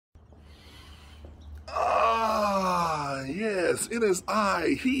Yes, it is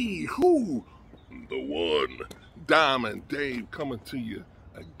I, he, who, the one, Diamond Dave, coming to you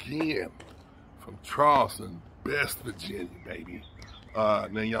again from Charleston, West Virginia, baby. Now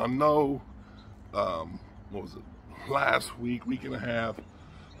y'all know, what was it, last week and a half,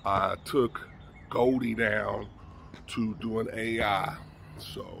 I took Goldie down to do an AI.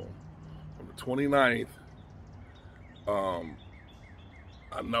 So on the 29th, I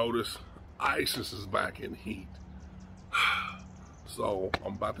noticed Isis is back in heat. So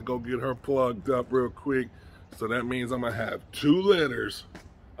I'm about to go get her plugged up real quick. So that means I'm gonna have 2 litters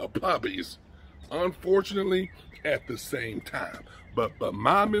of puppies, unfortunately, at the same time. But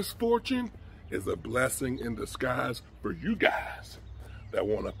my misfortune is a blessing in disguise for you guys that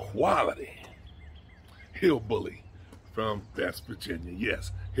want a quality Hillbully from West Virginia.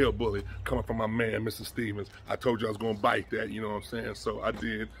 Yes, Hillbully, coming from my man, Mr. Stevens. I told you I was gonna bite that, you know what I'm saying? So I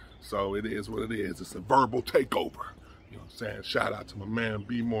did. So it is what it is. It's a verbal takeover. You know what I'm saying? Shout out to my man,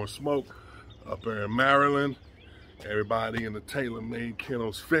 Be More Smoke, up there in Maryland. Everybody in the Taylor Made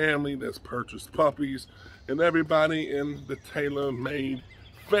Kennels family that's purchased puppies, and everybody in the Taylor Made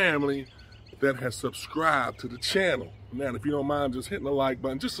family that has subscribed to the channel. Now, if you don't mind just hitting the like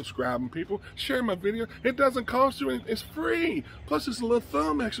button, just subscribing, people. Share my video. It doesn't cost you anything. It's free. Plus, it's a little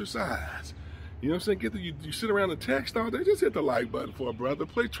thumb exercise. You know what I'm saying? You sit around and text all day. Just hit the like button for a brother.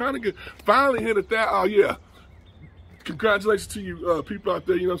 Please, trying to get, finally hit it that. Oh, yeah. Congratulations to you people out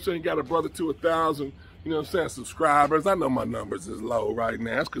there, you know what I'm saying, got a brother to 1,000, you know what I'm saying, subscribers. I know my numbers is low right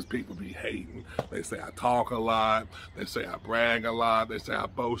now. It's because people be hating. They say I talk a lot. They say I brag a lot. They say I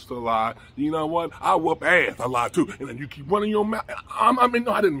boast a lot. You know what? I whoop ass a lot too. And then you keep running your mouth. I mean,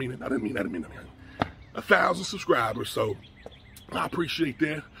 no, I didn't mean it. I didn't mean it. 1,000 subscribers, so I appreciate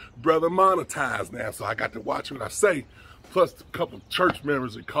that. Brother monetized now, so I got to watch what I say. Plus a couple of church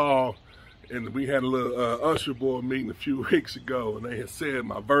members that called. And we had a little usher board meeting a few weeks ago, and they had said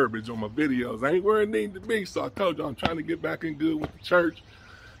my verbiage on my videos ain't where it needed to be. So I told you I'm trying to get back in good with the church.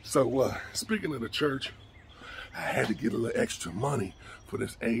 So speaking of the church, I had to get a little extra money for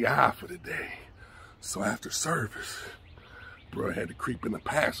this AI for the day. So after service, bro, I had to creep in the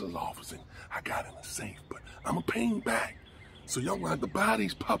pastor's office, and I got in the safe. But I'm gonna pay him back. So y'all gonna have to buy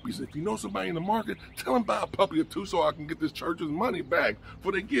these puppies. If you know somebody in the market, tell them buy a puppy or 2 so I can get this church's money back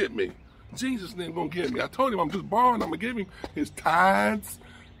before they get me. Jesus ain't gonna get me. I told him I'm just borrowing. I'm gonna give him his tithes,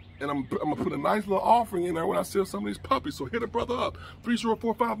 and I'm gonna put a nice little offering in there when I sell some of these puppies. So hit a brother up.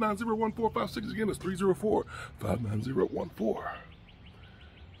 304-590-1456. Again, it's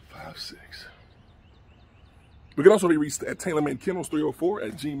 304-590-1456. We can also be reached at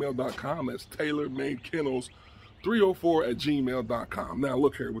TaylorMadeKennels304@gmail.com. That's TaylorMadeKennels304@gmail.com. Now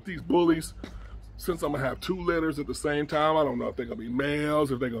look here, with these bullies, since I'm gonna have 2 litters at the same time, I don't know if they're gonna be males,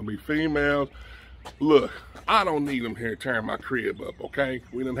 if they're gonna be females. Look, I don't need them here tearing my crib up, okay?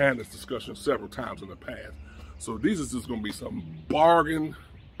 We done had this discussion several times in the past. So these is just gonna be some bargain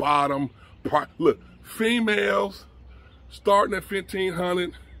bottom part. Look, females starting at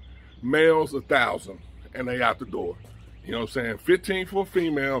 1,500, males 1,000, and they out the door. You know what I'm saying? 15 for a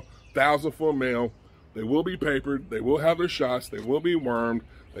female, 1,000 for a male. They will be papered, they will have their shots, they will be wormed.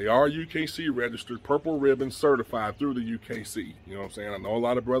 They are UKC registered, purple ribbon certified through the UKC. You know what I'm saying? I know a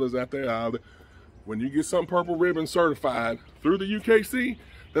lot of brothers out there, when you get some purple ribbon certified through the UKC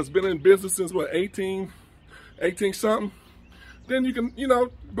that's been in business since what, 18 something, then you can, you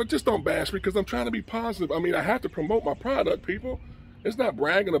know, but just don't bash me because I'm trying to be positive. I mean, I have to promote my product, people. It's not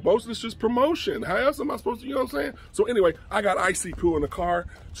bragging or boasting, it's just promotion. How else am I supposed to, you know what I'm saying? So anyway, I got Icy Poo in the car.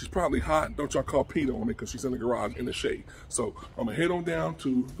 She's probably hot. Don't y'all call Pete on me because she's in the garage in the shade. So I'm gonna head on down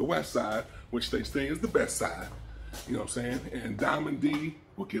to the west side, which they say is the best side. You know what I'm saying? And Diamond D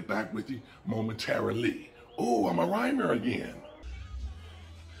will get back with you momentarily. Oh, I'm a rhymer again.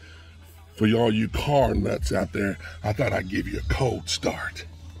 For y'all you car nuts out there, I thought I'd give you a cold start.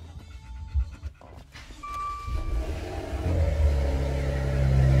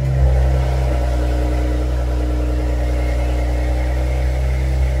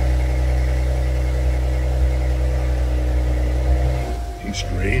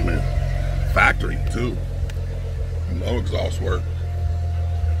 Screaming. Factory too. No exhaust work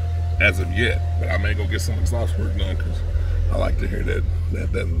as of yet, but I may go get some exhaust work done because I like to hear that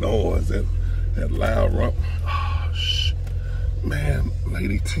noise, that loud rump. Oh, man,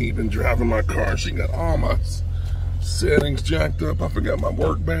 Lady T been driving my car. She got all my settings jacked up. I forgot my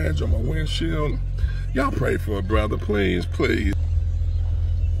work badge on my windshield. Y'all pray for a brother, please, please.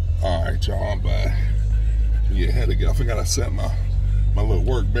 All right, y'all, I'm back. Yeah, had to get. I forgot I set my little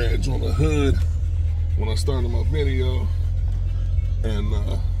work badge on the hood when I started my video. And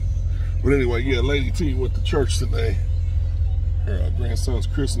but anyway, yeah, Lady T went to church today. Her grandson's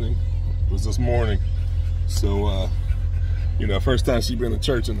christening was this morning. So, you know, first time she been to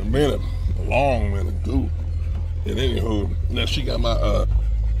church in a minute, a long minute, dude. And anywho, now she got my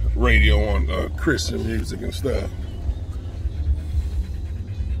radio on Christian music and stuff.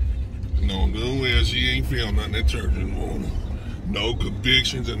 No good well she ain't feeling nothing at church this morning. No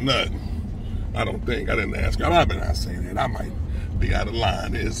convictions or nothing. I don't think. I didn't ask her. I better not say that. I might be out of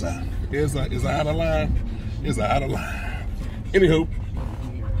line. Is I out of line? Is I out of line? Anywho,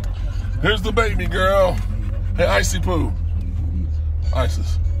 here's the baby girl. Hey, Icy Poo.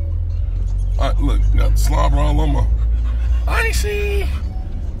 Isis. Look, got slobber all on my Icy.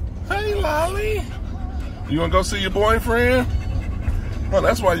 Hey, Lolly. You wanna go see your boyfriend? Oh,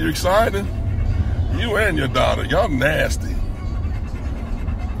 that's why you're excited. You and your daughter, y'all nasty.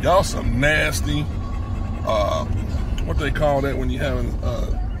 Y'all some nasty, what they call that when you having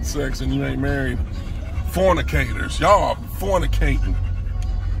sex and you ain't married? Fornicators. Y'all are fornicating.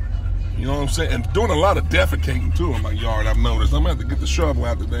 You know what I'm saying? And doing a lot of defecating too in my yard, I've noticed. I'm gonna have to get the shovel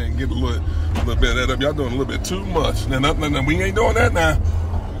out today and get a little bit of that up. Y'all doing a little bit too much. Now, we ain't doing that now.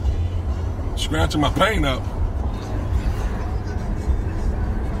 Scratching my paint up.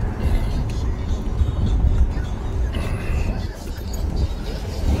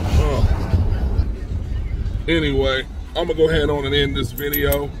 Anyway, I'm gonna go ahead on and end this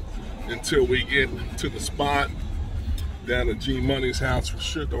video until we get to the spot down at G Money's house. For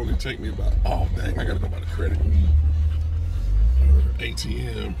sure, it'll only take me about, oh dang, I gotta go by the credit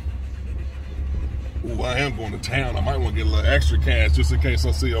ATM. Ooh, I am going to town. I might want to get a little extra cash just in case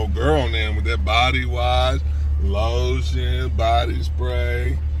I see old girl in there with that body wash, lotion, body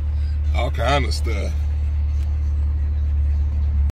spray, all kind of stuff.